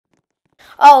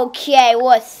Okay,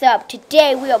 what's up?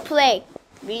 Today we'll play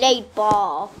blade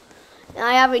ball. And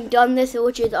I haven't done this,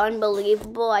 which is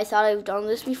unbelievable. I thought I've done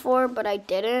this before, but I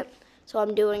didn't. So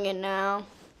I'm doing it now.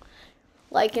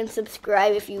 Like and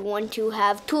subscribe if you want to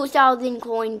have 2,000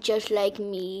 coins just like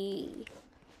me.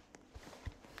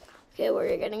 Okay,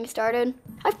 we're getting started.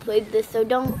 I've played this, so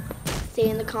don't say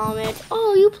in the comments,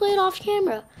 oh, you played off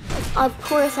camera. Of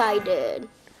course I did.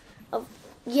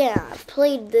 Yeah, I've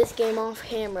played this game off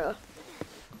camera.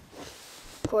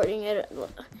 Recording it a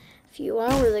few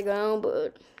hours ago,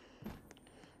 but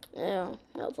yeah,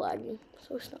 that was laggy,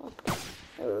 so stop.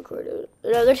 I recorded it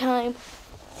another time.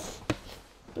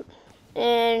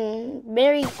 And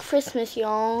Merry Christmas,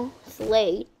 y'all. It's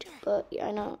late, but yeah,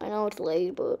 I know it's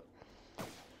late, but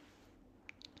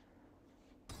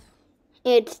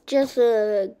it's just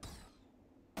a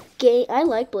game. I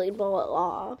like Blade Ball a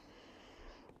lot.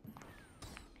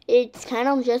 It's kind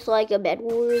of just like a Bed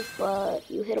Wars, but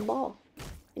you hit a ball,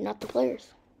 and not the players.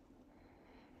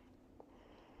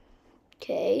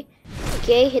 Okay,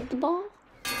 hit the ball.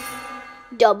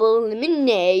 Double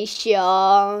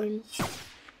elimination.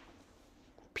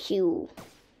 Pew.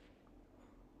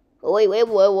 Oh, wait,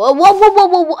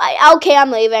 whoa. Okay,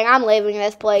 I'm leaving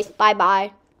this place.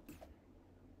 Bye.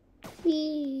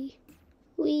 Wee.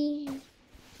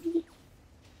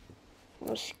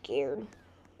 I'm scared.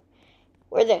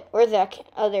 Where's the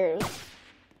others?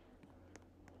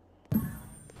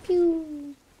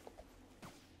 Pew.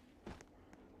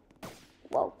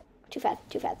 Whoa, too fast.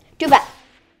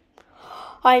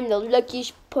 I'm the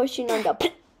luckiest person on the...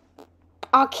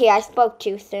 Okay, I spoke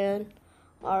too soon.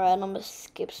 Alright, I'm gonna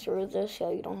skip through this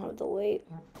so you don't have to wait.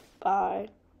 Bye.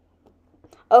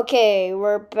 Okay,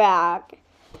 we're back.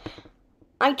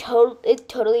 It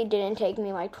totally didn't take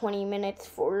me like 20 minutes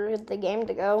for the game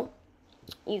to go.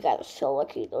 You guys are so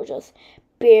lucky. They'll just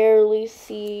barely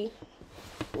see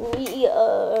me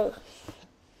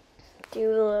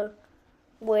do the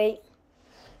wait.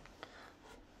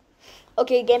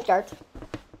 Okay, game starts.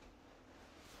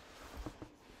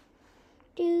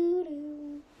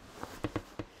 Okay,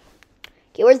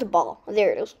 where's the ball? Oh,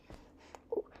 there it is.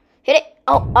 Hit it.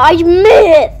 Oh, I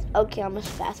missed. Okay, I'm gonna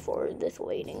fast forward this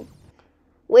waiting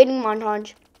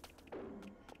montage.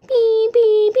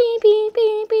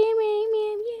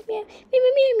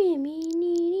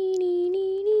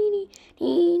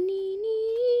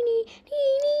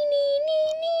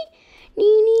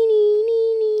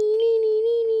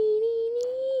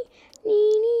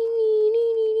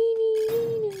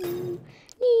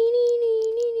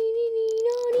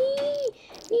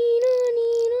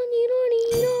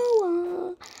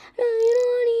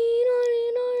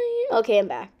 Okay, I'm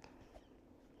back.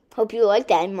 Hope you like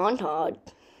that montage.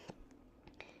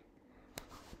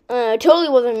 It totally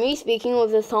wasn't me speaking, it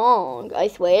was a song, I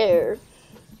swear.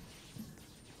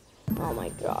 Oh my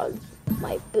god.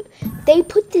 They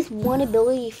put this one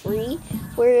ability free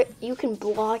where you can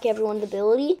block everyone's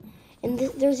ability, and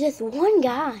there's just one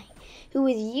guy who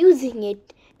is using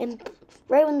it, and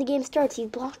right when the game starts, he's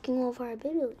blocking all of our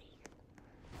abilities.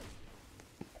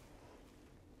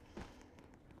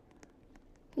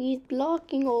 He's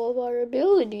blocking all of our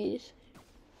abilities.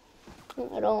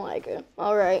 I don't like it.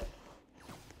 Alright.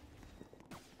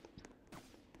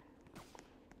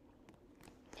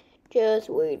 Just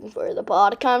waiting for the ball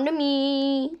to come to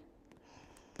me.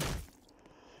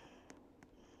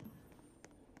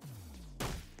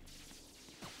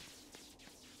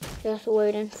 Just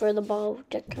waiting for the ball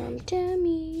to come to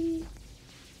me.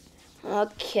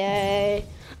 Okay.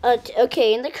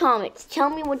 Okay, in the comments, tell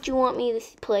me what you want me to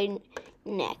play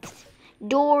next.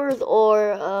 Doors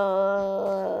or,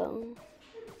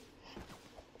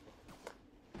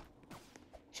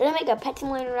 should I make a Pet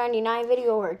Simulator 99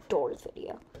 video or a Doors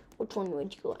video? Which one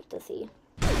would you like to see?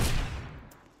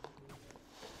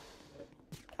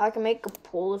 I can make a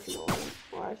poll if you want,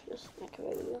 or I can just make a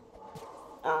video.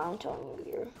 I'm telling you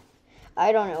here.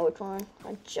 I don't know which one.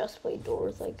 I just played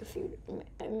Doors like a few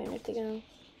minutes ago.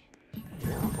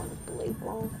 Now I'm on the Blade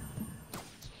Ball.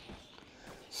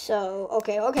 So,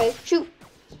 okay, shoot.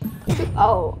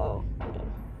 Oh.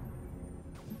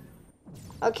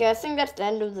 Okay, I think that's the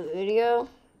end of the video.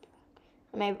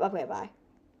 Maybe, okay, bye.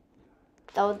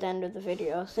 That was the end of the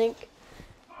video, I think.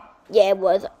 Yeah, it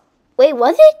was. Wait,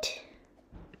 was it?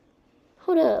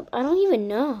 Hold up, I don't even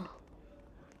know.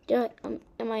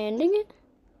 Am I ending it?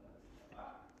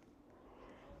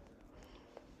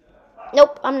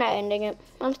 Nope, I'm not ending it.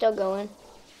 I'm still going.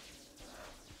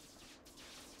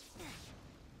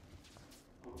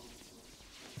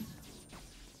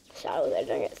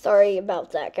 Sorry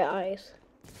about that, guys.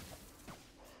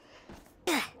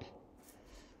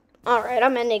 Alright,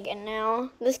 I'm ending it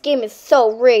now. This game is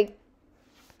so rigged.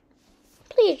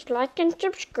 Please like and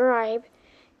subscribe.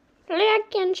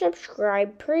 Like and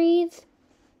subscribe, please.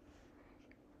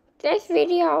 This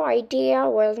video idea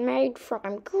was made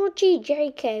from Gucci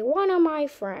JK, one of my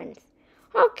friends.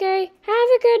 Okay, have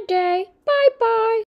a good day. Bye-bye.